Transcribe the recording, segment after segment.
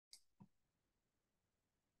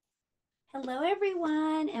Hello,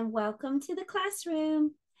 everyone, and welcome to the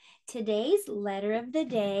classroom. Today's letter of the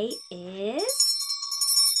day is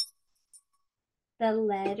the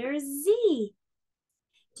letter Z.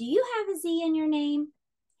 Do you have a Z in your name?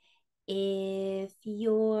 If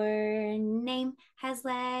your name has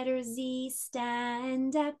letter Z,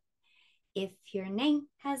 stand up. If your name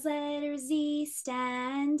has letter Z,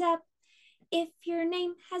 stand up. If your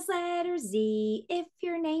name has letter Z, if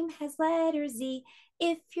your name has letter Z,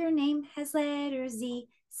 if your name has letter Z,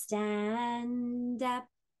 stand up.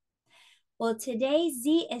 Well, today's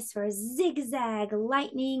Z is for zigzag,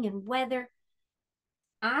 lightning, and weather.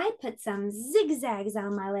 I put some zigzags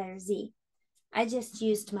on my letter Z. I just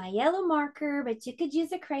used my yellow marker, but you could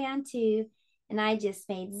use a crayon too. And I just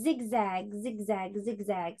made zigzag, zigzag,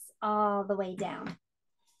 zigzags all the way down.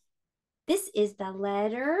 This is the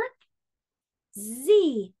letter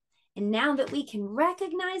Z. And now that we can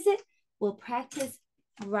recognize it, we'll practice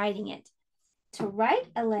writing it. To write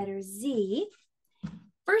a letter Z,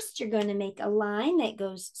 first you're going to make a line that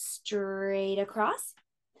goes straight across,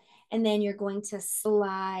 and then you're going to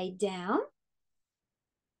slide down.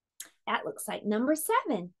 That looks like number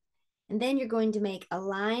 7. And then you're going to make a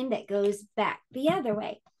line that goes back the other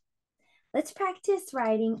way. Let's practice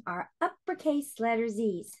writing our uppercase letter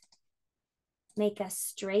Z's. Make a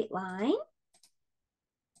straight line,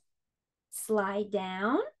 slide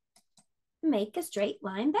down, make a straight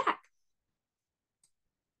line back.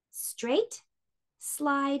 Straight,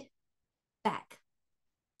 slide, back.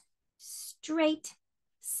 Straight,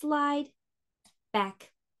 slide,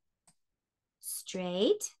 back.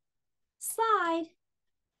 Straight, slide,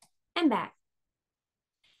 and back.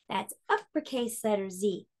 That's uppercase letter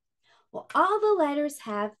Z. Well, all the letters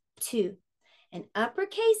have 2, an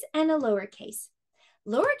uppercase and a lowercase.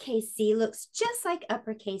 Lowercase Z looks just like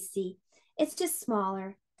uppercase Z. It's just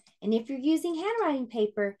smaller. And if you're using handwriting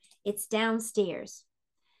paper, it's downstairs.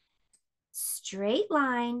 Straight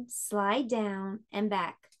line, slide down and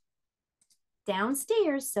back.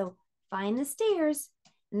 Downstairs, so find the stairs,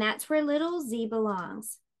 and that's where little Z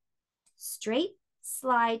belongs. Straight,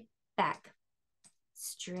 slide, back.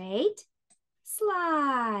 Straight,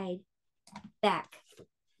 slide, back.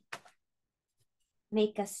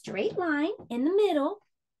 Make a straight line in the middle,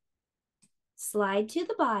 slide to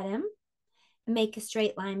the bottom, and make a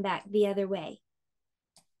straight line back the other way.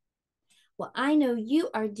 Well, I know you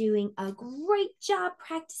are doing a great job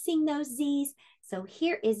practicing those Z's, so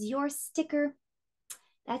here is your sticker.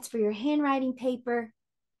 That's for your handwriting paper.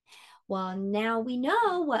 Well, now we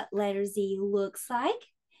know what letter Z looks like.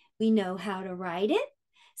 We know how to write it.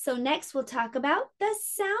 So next we'll talk about the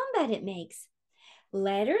sound that it makes.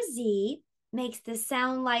 Letter Z makes the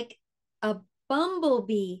sound like a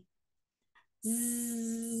bumblebee.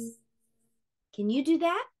 Zzz. Can you do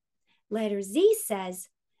that? Letter Z says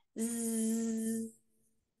zzz.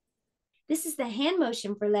 This is the hand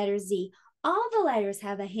motion for letter Z. All the letters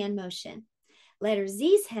have a hand motion. Letter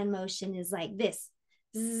Z's hand motion is like this.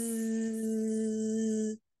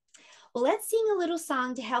 Zzz. Well, let's sing a little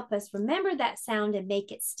song to help us remember that sound and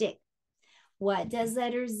make it stick. What does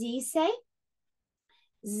letter Z say?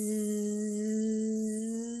 Zzz.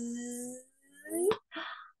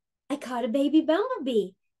 I caught a baby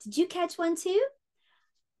bumblebee. Did you catch one too?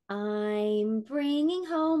 I'm bringing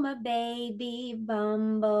home a baby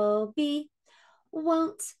bumblebee.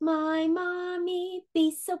 Won't my mommy be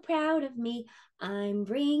so proud of me? I'm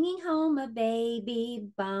bringing home a baby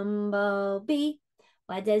bumblebee.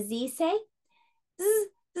 What does Z say? Zzz,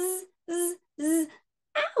 zzz, zzz, zzz.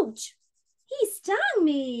 Ouch! He stung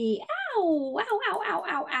me. Ow, ow, ow, ow,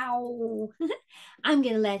 ow, ow. I'm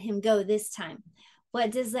going to let him go this time. What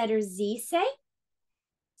does letter Z say?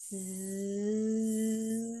 Zzz.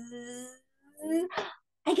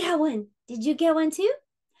 I got one. Did you get one too?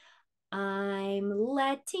 I'm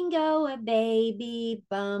letting go a baby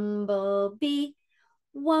bumblebee.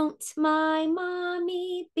 Won't my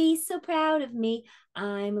mommy be so proud of me?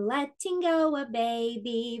 I'm letting go a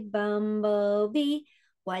baby bumblebee.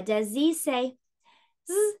 What does Z say?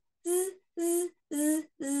 Zzz, zzz, zzz, zzz,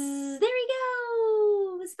 zzz. There he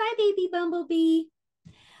goes. Bye, baby bumblebee.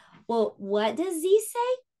 Well, what does Z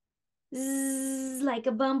say? Zzz, like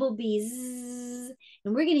a bumblebee. Zzz.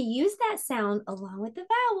 And we're going to use that sound along with the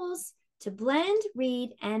vowels to blend,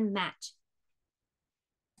 read, and match.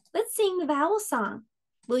 Let's sing the vowel song.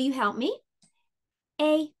 Will you help me?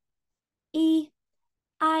 A, E,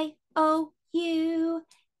 I, O, U.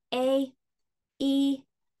 A, E,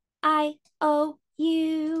 I, O,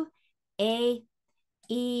 U. A,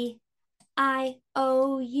 E, I,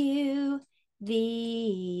 O, U.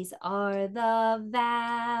 These are the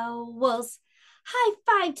vowels. High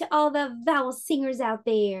five to all the vowel singers out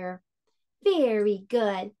there. Very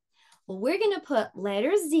good. Well, we're going to put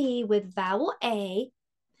letter Z with vowel A.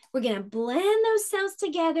 We're going to blend those sounds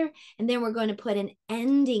together, and then we're going to put an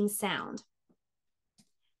ending sound.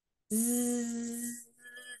 Z,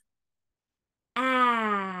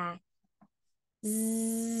 ah,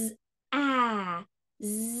 z, ah,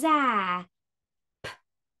 zap,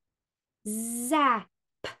 zap,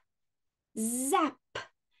 zap,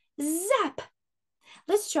 zap.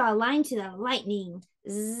 Let's draw a line to the lightning.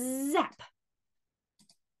 Zap.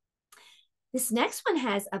 This next one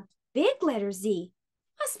has a big letter Z.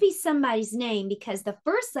 Must be somebody's name because the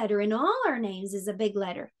first letter in all our names is a big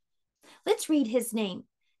letter. Let's read his name.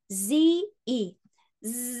 Z-E.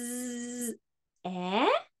 Z,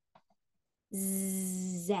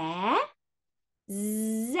 E, Z,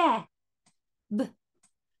 Z, B,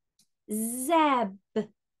 Zeb,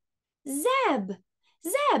 Zeb,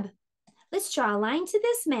 Zeb. Let's draw a line to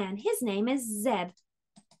this man. His name is Zeb.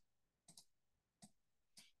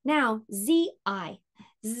 Now, Z-I.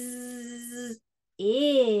 Z,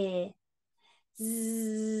 E,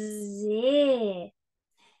 Z,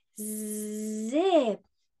 zip,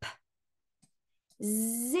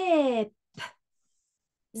 zip,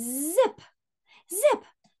 zip, zip,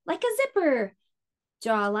 like a zipper.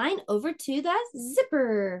 Draw a line over to the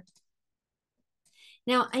zipper.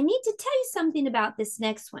 Now, I need to tell you something about this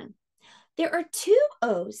next one. There are two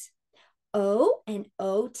O's. O and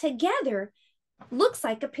O together looks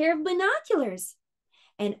like a pair of binoculars.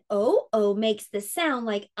 And O makes the sound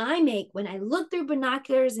like I make when I look through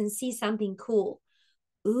binoculars and see something cool.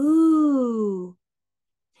 Ooh.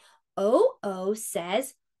 O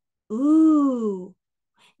says ooh.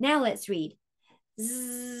 Now let's read.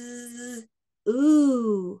 Z,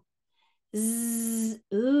 ooh. Z,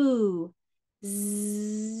 ooh.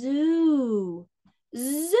 Zoo.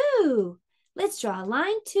 Zoo. Let's draw a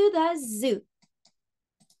line to the zoo.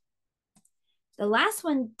 The last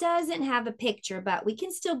one doesn't have a picture, but we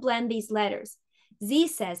can still blend these letters. Z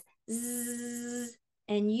says Z,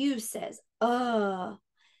 and U says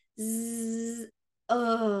Z,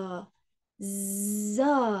 Z,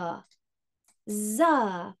 Z.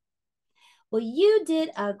 Well, you did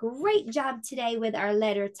a great job today with our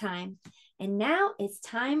letter time. And now it's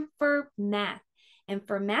time for math. And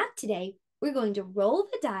for math today, we're going to roll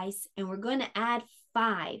the dice and we're going to add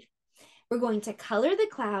 5. We're going to color the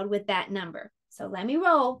cloud with that number. So let me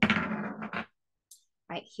roll. All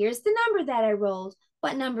right, here's the number that I rolled.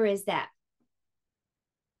 What number is that?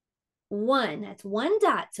 1. That's 1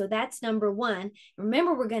 dot. So that's number 1.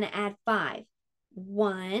 Remember, we're going to add 5.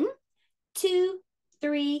 1, 2,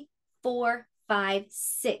 3, 4, 5,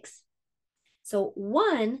 6. So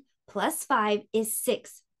 1 plus 5 is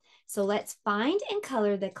 6. So let's find and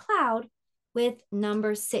color the cloud with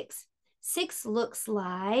number 6. 6 looks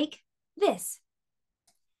like this.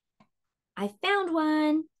 I found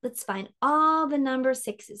one. Let's find all the number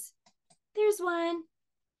 6s. There's one.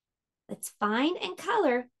 Let's find and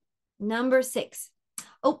color number 6.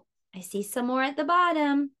 Oh, I see some more at the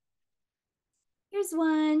bottom. Here's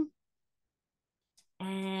one.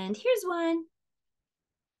 And here's one.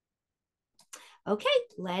 Okay,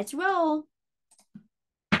 let's roll.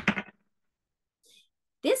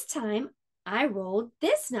 This time, I rolled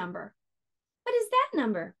this number. What is that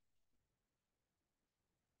number?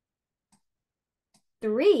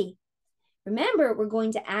 3. Remember, we're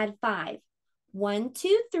going to add 5. 1,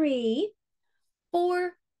 2, 3,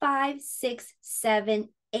 4, 5, 6, 7,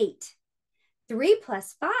 8. 3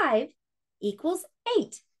 plus 5 equals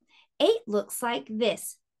 8. 8 looks like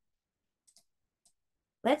this.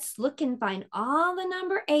 Let's look and find all the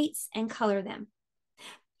number 8s and color them.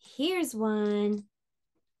 Here's one.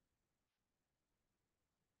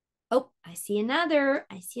 Oh, I see another.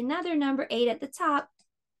 I see another number 8 at the top.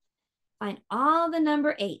 Find all the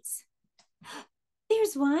number 8s.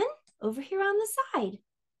 There's one over here on the side.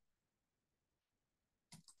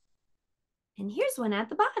 And here's one at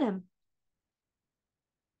the bottom.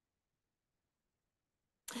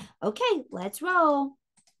 Okay, let's roll.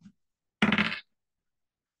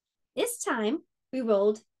 This time, we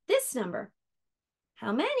rolled this number.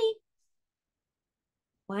 How many?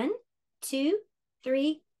 1, 2,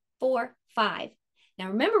 3, 4, 5. Now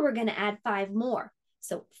remember, we're going to add 5 more.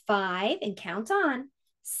 So 5 and count on.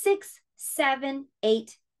 6, 7,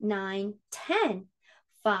 8, 9, 10.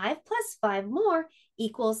 5 plus 5 more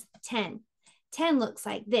equals 10. 10 looks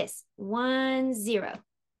like this. 1, 0.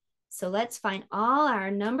 So let's find all our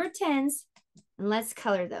number 10s and let's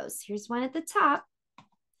color those. Here's one at the top.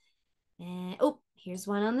 And oh, here's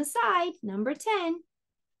one on the side, number 10.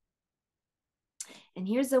 And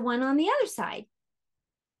here's the one on the other side.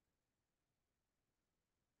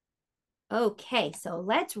 Okay, so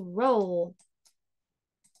let's roll.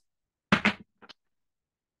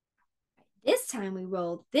 This time we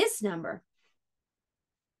rolled this number.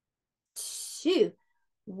 2.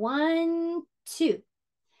 1, 2.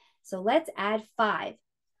 So let's add 5.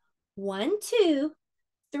 1, 2,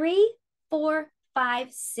 3, 4,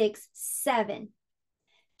 5, 6, 7.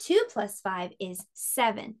 2 plus 5 is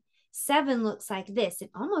 7. 7 looks like this. It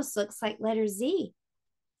almost looks like letter Z.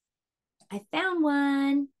 I found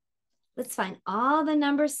one. Let's find all the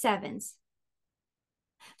number 7s.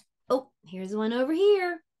 Oh, here's one over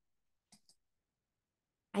here.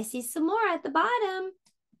 I see some more at the bottom.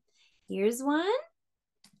 Here's one.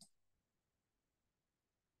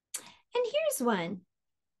 And here's one.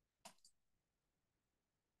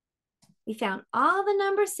 We found all the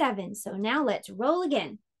number 7. So now let's roll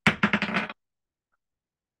again.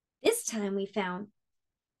 This time we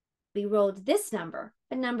rolled this number.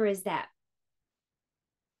 What number is that?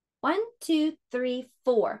 1, 2, 3,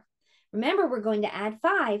 4. Remember, we're going to add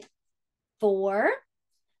 5. 4,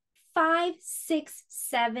 5, 6,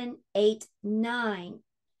 7, 8, 9.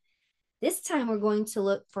 This time we're going to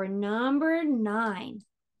look for number 9.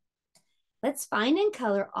 Let's find and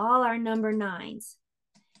color all our number 9s.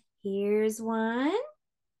 Here's one.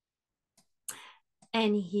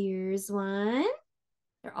 And here's one.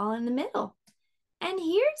 They're all in the middle. And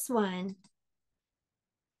here's one.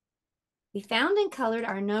 We found and colored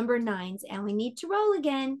our number 9s, and we need to roll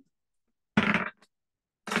again.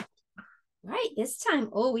 Right, this time,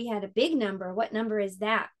 oh, we had a big number. What number is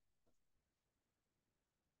that?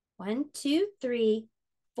 1, 2, 3,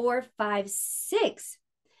 4, 5, 6.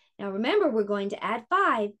 Now remember, we're going to add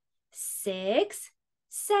 5. 6,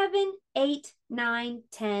 7, 8, 9,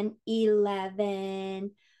 10,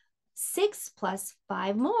 11. 6 plus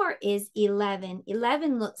 5 more is 11.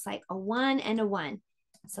 11 looks like a 1 and a 1.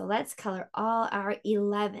 So let's color all our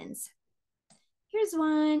 11s. Here's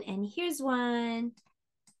one, and here's one,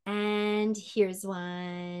 and here's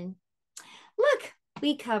one. Look,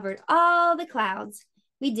 we covered all the clouds.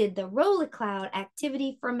 We did the roll a cloud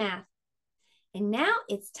activity for math. And now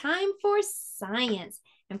it's time for science.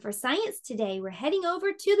 And for science today, we're heading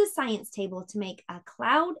over to the science table to make a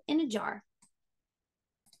cloud in a jar.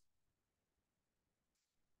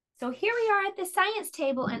 So here we are at the science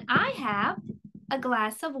table, and I have a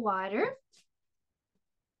glass of water.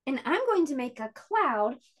 And I'm going to make a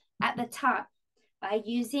cloud at the top by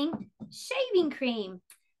using shaving cream.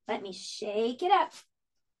 Let me shake it up.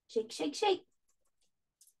 Shake, shake, shake.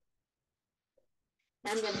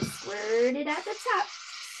 I'm going to squirt it at the top.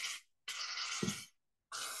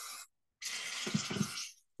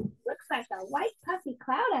 Looks like a white puffy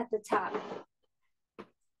cloud at the top.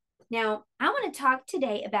 Now, I want to talk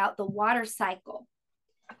today about the water cycle.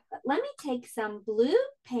 But let me take some blue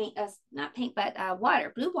paint, not paint, but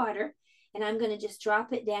water, blue water, and I'm going to just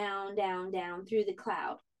drop it down, down, down through the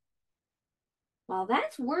cloud. While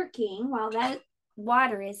that's working, while that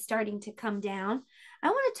water is starting to come down, I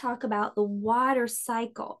want to talk about the water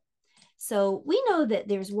cycle. So we know that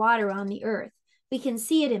there's water on the earth. We can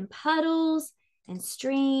see it in puddles and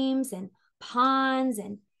streams and ponds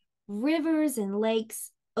and rivers and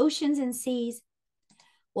lakes, oceans and seas.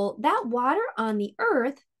 Well, that water on the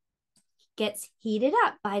earth gets heated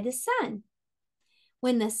up by the sun.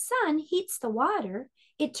 When the sun heats the water,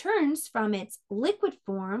 it turns from its liquid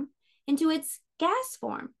form into its gas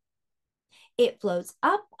form. It flows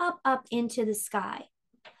up, up, up into the sky.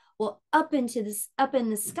 Well, up in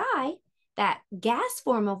the sky, that gas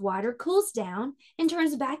form of water cools down and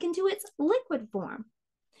turns back into its liquid form.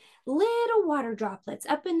 Little water droplets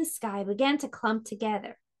up in the sky began to clump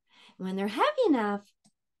together. When they're heavy enough,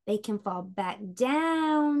 they can fall back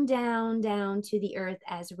down, down, down to the earth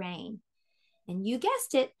as rain. And you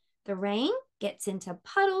guessed it, the rain gets into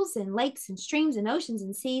puddles and lakes and streams and oceans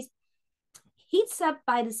and seas, heats up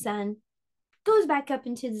by the sun, goes back up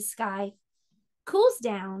into the sky, cools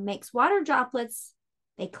down, makes water droplets.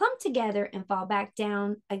 They clump together and fall back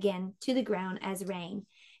down again to the ground as rain.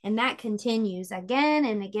 And that continues again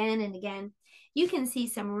and again and again. You can see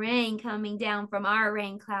some rain coming down from our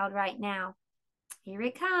rain cloud right now. Here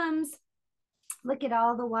it comes. Look at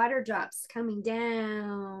all the water drops coming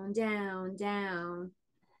down, down, down.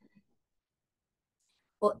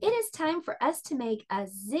 Well, it is time for us to make a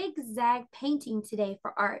zigzag painting today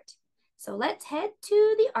for art. So let's head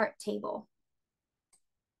to the art table.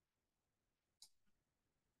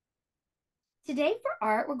 Today for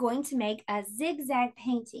art, we're going to make a zigzag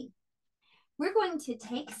painting. We're going to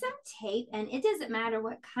take some tape, and it doesn't matter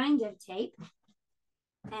what kind of tape,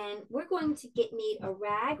 and we're going to need a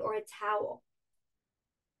rag or a towel.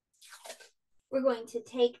 We're going to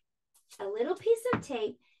take a little piece of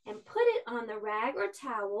tape and put it on the rag or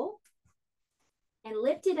towel and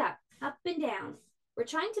lift it up and down. We're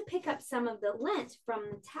trying to pick up some of the lint from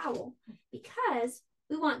the towel because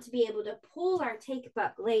we want to be able to pull our tape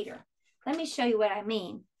up later. Let me show you what I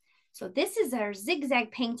mean. So this is our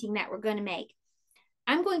zigzag painting that we're going to make.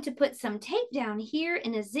 I'm going to put some tape down here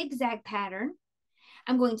in a zigzag pattern.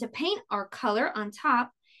 I'm going to paint our color on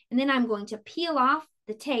top, and then I'm going to peel off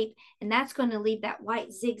the tape, and that's going to leave that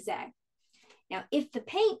white zigzag. Now, if the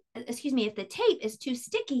tape is too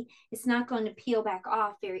sticky, it's not going to peel back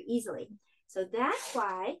off very easily. So that's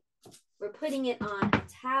why we're putting it on a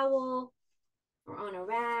towel or on a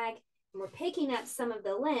rag, and we're picking up some of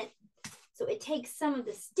the lint so it takes some of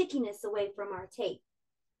the stickiness away from our tape.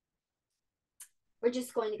 We're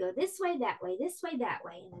just going to go this way, that way, this way, that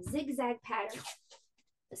way in a zigzag pattern.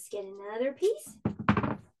 Let's get another piece.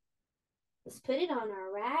 Let's put it on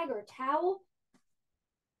our rag or towel.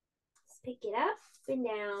 Let's pick it up and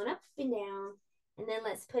down, and then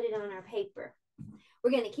let's put it on our paper.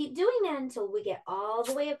 We're going to keep doing that until we get all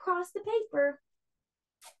the way across the paper.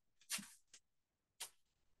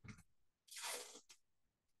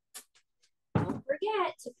 Don't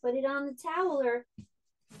forget to put it on the towel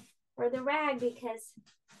or the rag because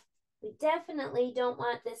we definitely don't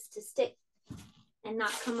want this to stick and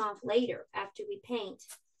not come off later after we paint.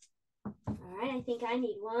 All right, I think I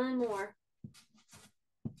need one more.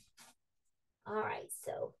 All right,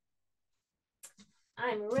 so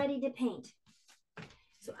I'm ready to paint.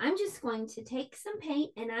 So I'm just going to take some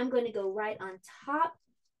paint and I'm going to go right on top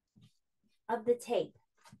of the tape.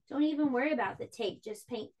 Don't even worry about the tape, just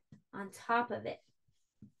paint on top of it.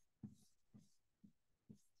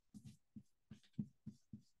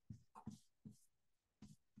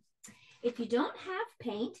 If you don't have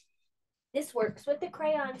paint, this works with the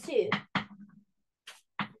crayon too. You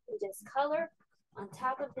can just color on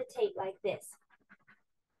top of the tape like this.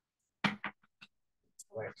 It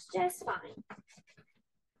works just fine.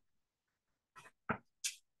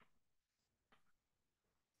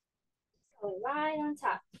 Go right on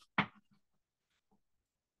top. Okay,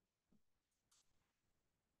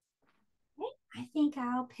 I think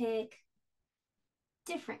I'll pick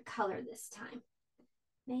a different color this time.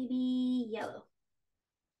 Maybe yellow.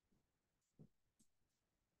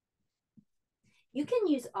 You can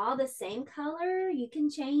use all the same color. You can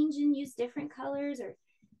change and use different colors, or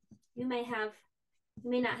you may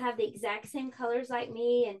not have the exact same colors like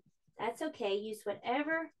me, and that's okay. Use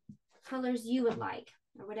whatever colors you would like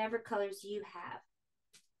or whatever colors you have.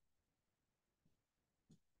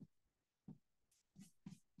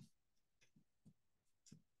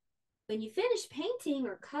 When you finish painting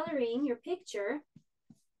or coloring your picture,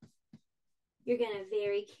 you're going to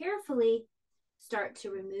very carefully start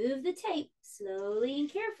to remove the tape slowly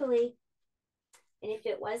and carefully. And if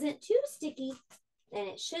it wasn't too sticky, then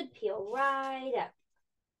it should peel right up.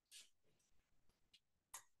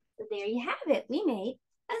 So there you have it. We made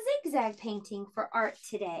a zigzag painting for art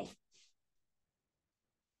today.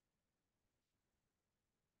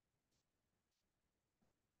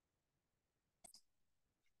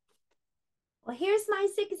 Well, here's my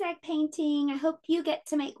zigzag painting. I hope you get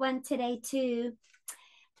to make one today too.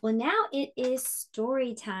 Well, now it is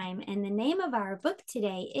story time, and the name of our book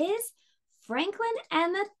today is Franklin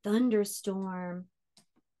and the Thunderstorm.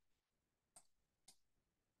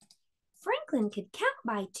 Franklin could count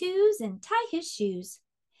by twos and tie his shoes.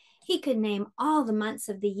 He could name all the months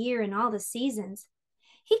of the year and all the seasons.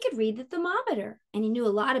 He could read the thermometer, and he knew a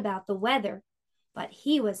lot about the weather, but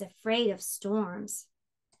he was afraid of storms.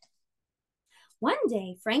 One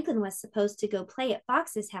day, Franklin was supposed to go play at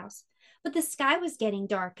Fox's house, but the sky was getting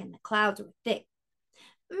dark and the clouds were thick.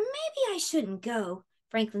 Maybe I shouldn't go,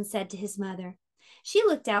 Franklin said to his mother. She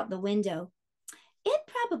looked out the window. It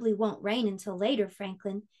probably won't rain until later,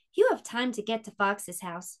 Franklin. You have time to get to Fox's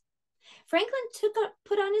house. Franklin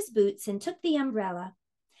put on his boots and took the umbrella.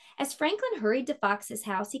 As Franklin hurried to Fox's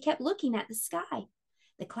house, he kept looking at the sky.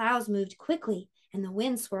 The clouds moved quickly and the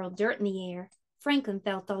wind swirled dirt in the air. Franklin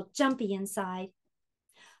felt all jumpy inside.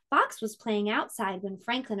 Fox was playing outside when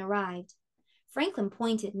Franklin arrived. Franklin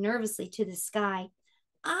pointed nervously to the sky.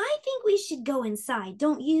 I think we should go inside,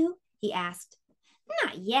 don't you? He asked.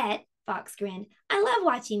 Not yet, Fox grinned. I love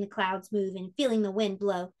watching the clouds move and feeling the wind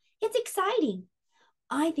blow. It's exciting.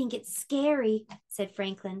 I think it's scary, said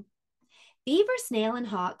Franklin. Beaver, Snail, and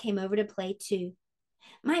Hawk came over to play too.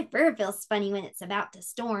 My fur feels funny when it's about to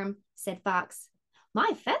storm, said Fox.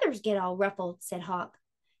 My feathers get all ruffled, said Hawk.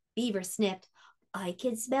 Beaver sniffed. I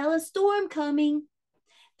can smell a storm coming.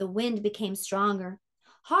 The wind became stronger.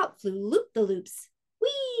 Hawk flew loop-the-loops.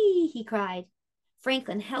 Whee! He cried.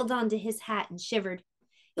 Franklin held on to his hat and shivered.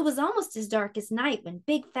 It It was almost as dark as night when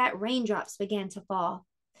big fat raindrops began to fall.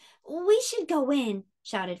 "We should go in,"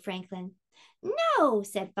 shouted Franklin. "No,"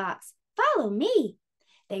 said Fox. "Follow me."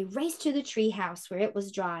 They raced to the tree house where it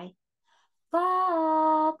was dry.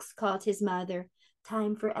 "Fox," called his mother.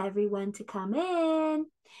 "Time for everyone to come in."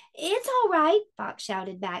 "It's all right," Fox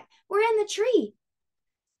shouted back. "We're in the tree."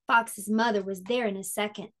 Fox's mother was there in a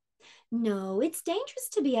second. "No, it's dangerous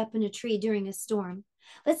to be up in a tree during a storm.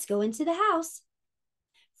 Let's go into the house."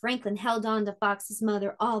 Franklin held on to Fox's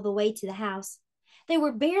mother all the way to the house. They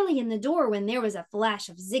were barely in the door when there was a flash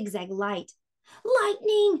of zigzag light.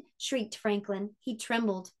 "Lightning!" shrieked Franklin. He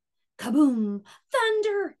trembled. "Kaboom!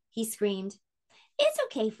 Thunder!" he screamed. "It's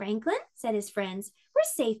okay, Franklin," said his friends. "We're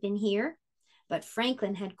safe in here." But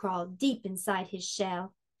Franklin had crawled deep inside his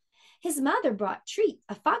shell. Fox's mother brought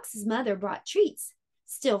treats.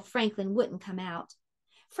 Still, Franklin wouldn't come out.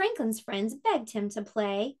 Franklin's friends begged him to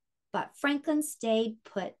play, but Franklin stayed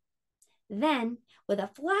put. Then, with a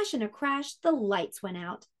flash and a crash, the lights went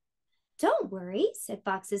out. "Don't worry," said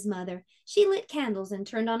Fox's mother. She lit candles and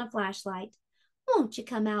turned on a flashlight. "Won't you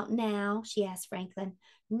come out now?" she asked Franklin.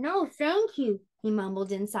 "No, thank you," he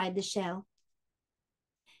mumbled inside the shell.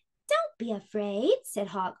 "Don't be afraid," said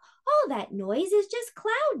Hawk. "All that noise is just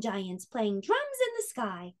cloud giants playing drums in the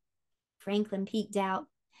sky." Franklin peeked out.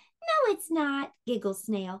 "No, it's not," giggled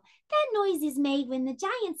Snail. "That noise is made when the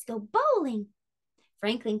giants go bowling."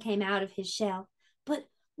 Franklin came out of his shell. "But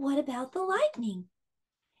what about the lightning?"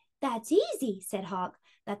 "That's easy," said Hawk.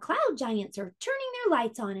 "The cloud giants are turning their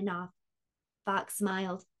lights on and off." Fox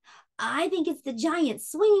smiled. "I think it's the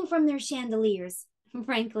giants swinging from their chandeliers."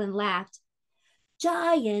 Franklin laughed.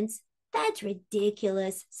 "Giants? That's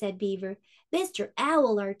ridiculous," said Beaver. "Mr.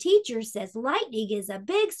 Owl, our teacher, says lightning is a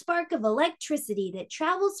big spark of electricity that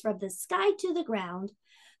travels from the sky to the ground.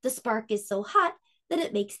 The spark is so hot that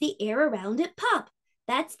it makes the air around it pop.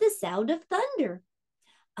 That's the sound of thunder."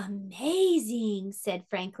 "Amazing," said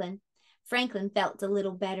Franklin. Franklin felt a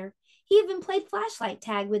little better. He even played flashlight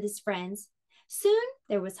tag with his friends. Soon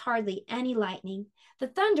there was hardly any lightning. The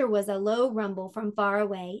thunder was a low rumble from far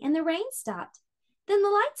away, and the rain stopped. Then the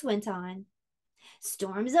lights went on.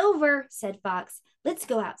 "Storm's over," said Fox. "Let's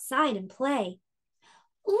go outside and play."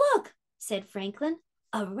 "Look," said Franklin,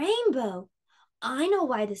 "a rainbow." "I know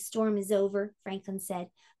why the storm is over," Franklin said.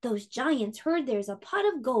 "Those giants heard there's a pot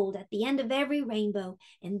of gold at the end of every rainbow,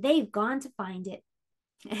 and they've gone to find it."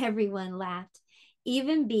 Everyone laughed.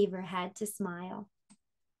 Even Beaver had to smile.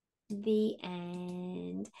 The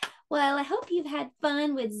end. Well, I hope you've had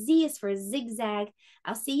fun with Z is for Zigzag.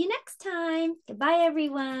 I'll see you next time. Goodbye,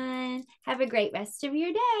 everyone. Have a great rest of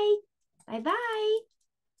your day. Bye-bye.